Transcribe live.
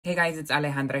Hey guys, it's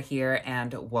Alejandra here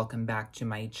and welcome back to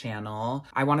my channel.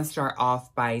 I want to start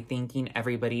off by thanking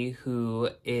everybody who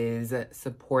is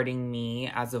supporting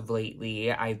me as of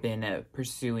lately. I've been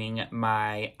pursuing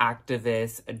my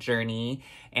activist journey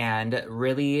and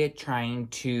really trying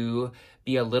to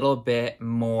be a little bit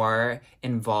more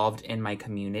involved in my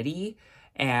community.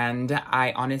 And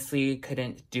I honestly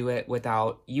couldn't do it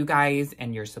without you guys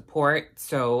and your support.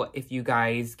 So if you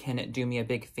guys can do me a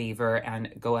big favor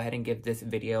and go ahead and give this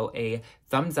video a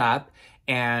thumbs up.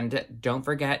 And don't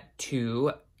forget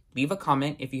to leave a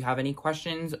comment if you have any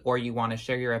questions or you want to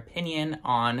share your opinion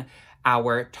on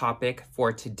our topic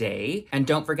for today. And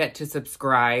don't forget to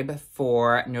subscribe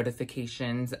for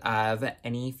notifications of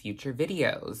any future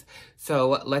videos.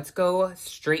 So let's go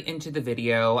straight into the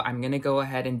video. I'm gonna go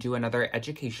ahead and do another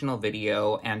educational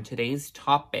video, and today's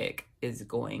topic is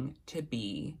going to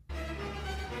be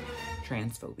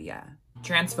transphobia.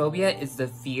 Transphobia is the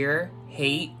fear,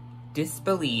 hate,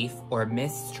 disbelief, or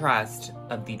mistrust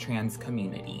of the trans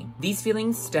community. These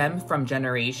feelings stem from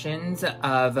generations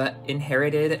of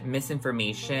inherited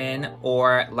misinformation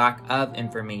or lack of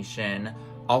information,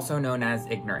 also known as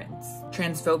ignorance.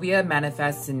 Transphobia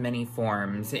manifests in many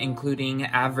forms, including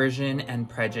aversion and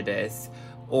prejudice,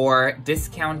 or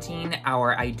discounting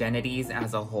our identities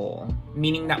as a whole,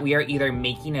 meaning that we are either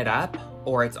making it up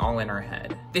or it's all in our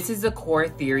head. This is a core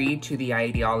theory to the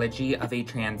ideology of a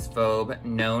transphobe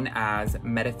known as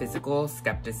metaphysical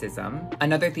skepticism.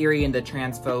 Another theory in the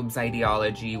transphobe's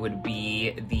ideology would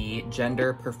be the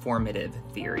gender performative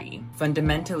theory.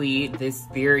 Fundamentally, this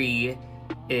theory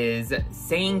is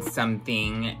saying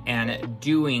something and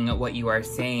doing what you are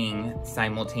saying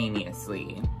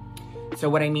simultaneously. So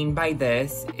what I mean by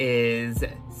this is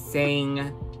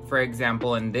saying, for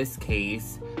example, in this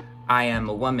case, I am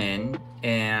a woman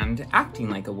and acting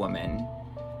like a woman.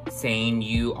 Saying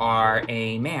you are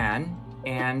a man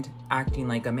and acting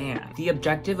like a man. The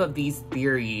objective of these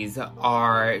theories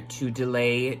are to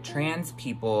delay trans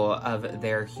people of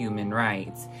their human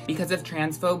rights. Because if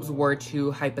transphobes were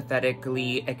to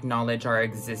hypothetically acknowledge our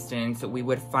existence, we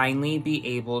would finally be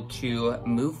able to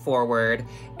move forward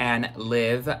and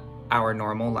live our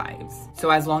normal lives.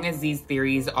 So as long as these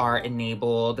theories are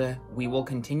enabled, we will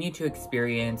continue to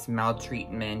experience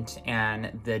maltreatment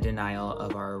and the denial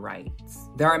of our rights.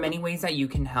 There are many ways that you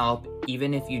can help,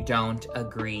 even if you don't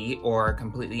agree or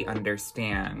completely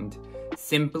understand.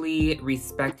 Simply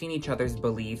respecting each other's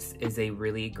beliefs is a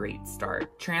really great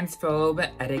start. Transphobe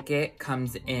etiquette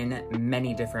comes in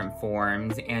many different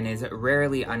forms and is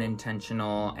rarely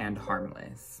unintentional and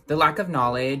harmless. The lack of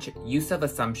knowledge, use of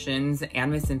assumptions,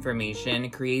 and misinformation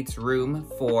creates room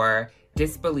for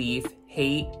disbelief,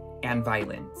 hate, and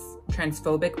violence.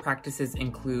 Transphobic practices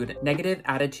include negative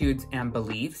attitudes and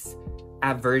beliefs,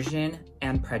 aversion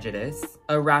and prejudice,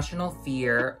 irrational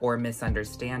fear or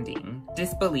misunderstanding,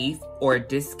 disbelief or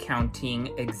discounting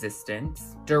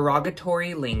existence,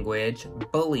 derogatory language,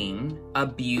 bullying,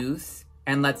 abuse,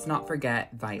 and let's not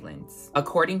forget violence.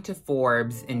 According to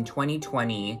Forbes, in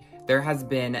 2020, there has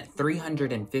been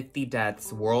 350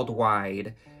 deaths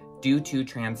worldwide due to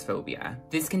transphobia.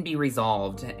 This can be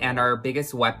resolved, and our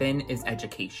biggest weapon is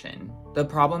education. The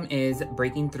problem is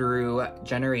breaking through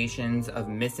generations of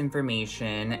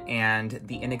misinformation and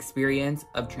the inexperience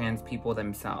of trans people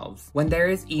themselves. When there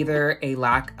is either a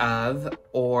lack of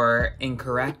or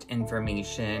incorrect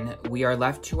information, we are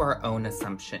left to our own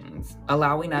assumptions,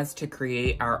 allowing us to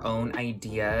create our own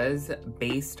ideas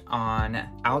based on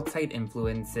outside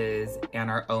influences and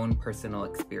our own personal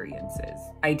experiences.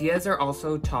 Ideas are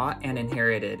also taught and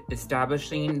inherited,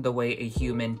 establishing the way a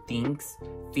human thinks,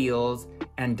 feels,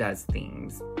 and does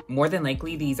things. More than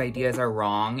likely, these ideas are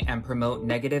wrong and promote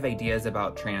negative ideas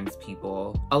about trans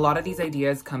people. A lot of these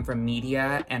ideas come from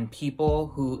media and people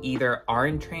who either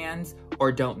aren't trans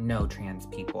or don't know trans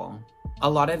people. A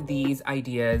lot of these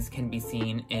ideas can be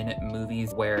seen in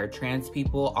movies where trans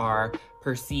people are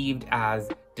perceived as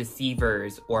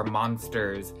deceivers or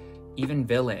monsters, even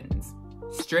villains.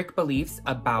 Strict beliefs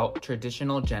about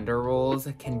traditional gender roles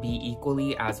can be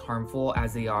equally as harmful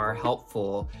as they are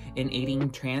helpful in aiding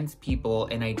trans people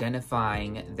in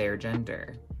identifying their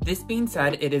gender. This being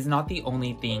said, it is not the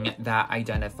only thing that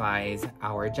identifies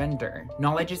our gender.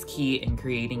 Knowledge is key in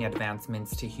creating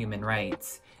advancements to human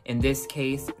rights, in this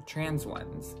case, trans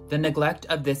ones. The neglect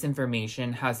of this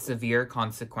information has severe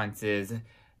consequences,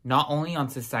 not only on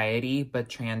society, but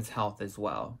trans health as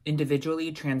well.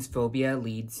 Individually, transphobia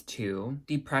leads to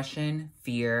depression,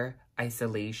 fear,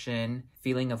 isolation,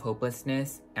 feeling of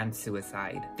hopelessness, and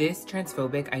suicide. This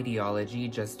transphobic ideology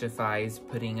justifies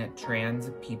putting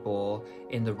trans people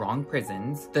in the wrong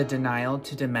prisons, the denial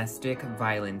to domestic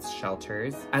violence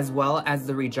shelters, as well as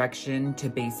the rejection to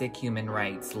basic human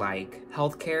rights like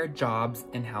healthcare, jobs,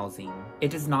 and housing.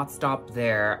 It does not stop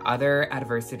there. Other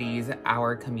adversities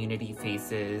our community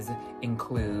faces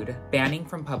include banning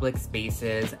from public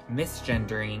spaces,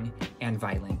 misgendering, and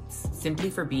violence, simply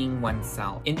for being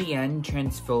oneself. In the end,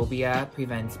 transphobia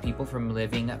prevents people from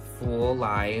living full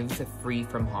lives free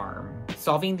from harm.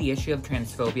 Solving the issue of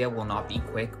transphobia will not be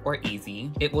quick or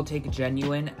easy. It will take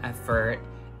genuine effort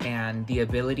and the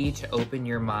ability to open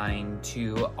your mind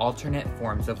to alternate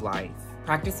forms of life.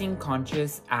 Practicing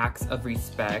conscious acts of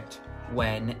respect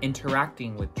when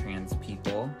interacting with trans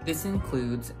people. This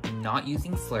includes not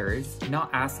using slurs, not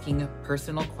asking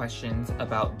personal questions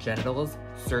about genitals,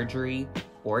 surgery,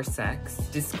 or sex,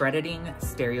 discrediting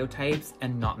stereotypes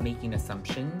and not making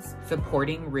assumptions,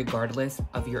 supporting regardless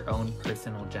of your own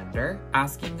personal gender,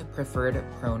 asking preferred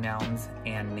pronouns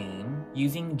and name,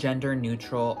 using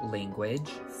gender-neutral language,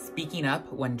 speaking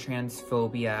up when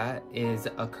transphobia is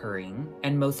occurring,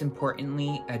 and most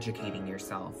importantly, educating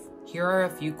yourself. Here are a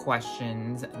few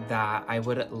questions that I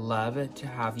would love to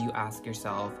have you ask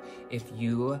yourself if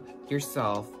you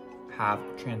yourself have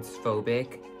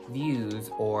transphobic views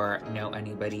or know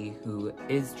anybody who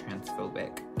is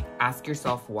transphobic. Ask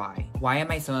yourself why. Why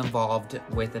am I so involved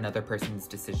with another person's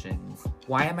decisions?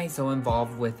 Why am I so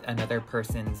involved with another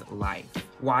person's life?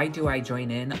 Why do I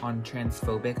join in on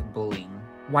transphobic bullying?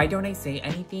 Why don't I say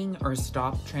anything or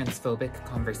stop transphobic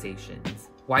conversations?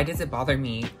 Why does it bother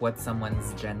me what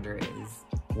someone's gender is?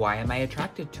 Why am I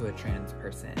attracted to a trans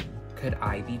person? Could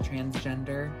I be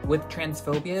transgender? With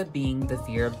transphobia being the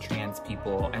fear of trans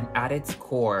people and at its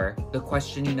core, the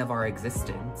questioning of our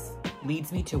existence,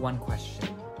 leads me to one question.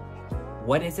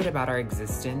 What is it about our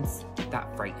existence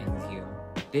that frightens you?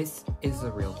 This is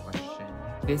the real question.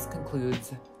 This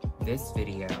concludes this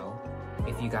video.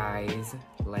 If you guys,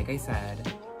 like I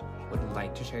said, would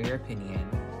like to share your opinion,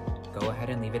 go ahead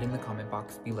and leave it in the comment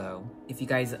box below. If you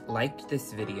guys liked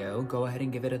this video, go ahead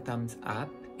and give it a thumbs up.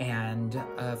 And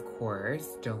of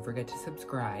course, don't forget to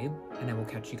subscribe, and I will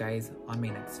catch you guys on my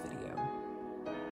next video.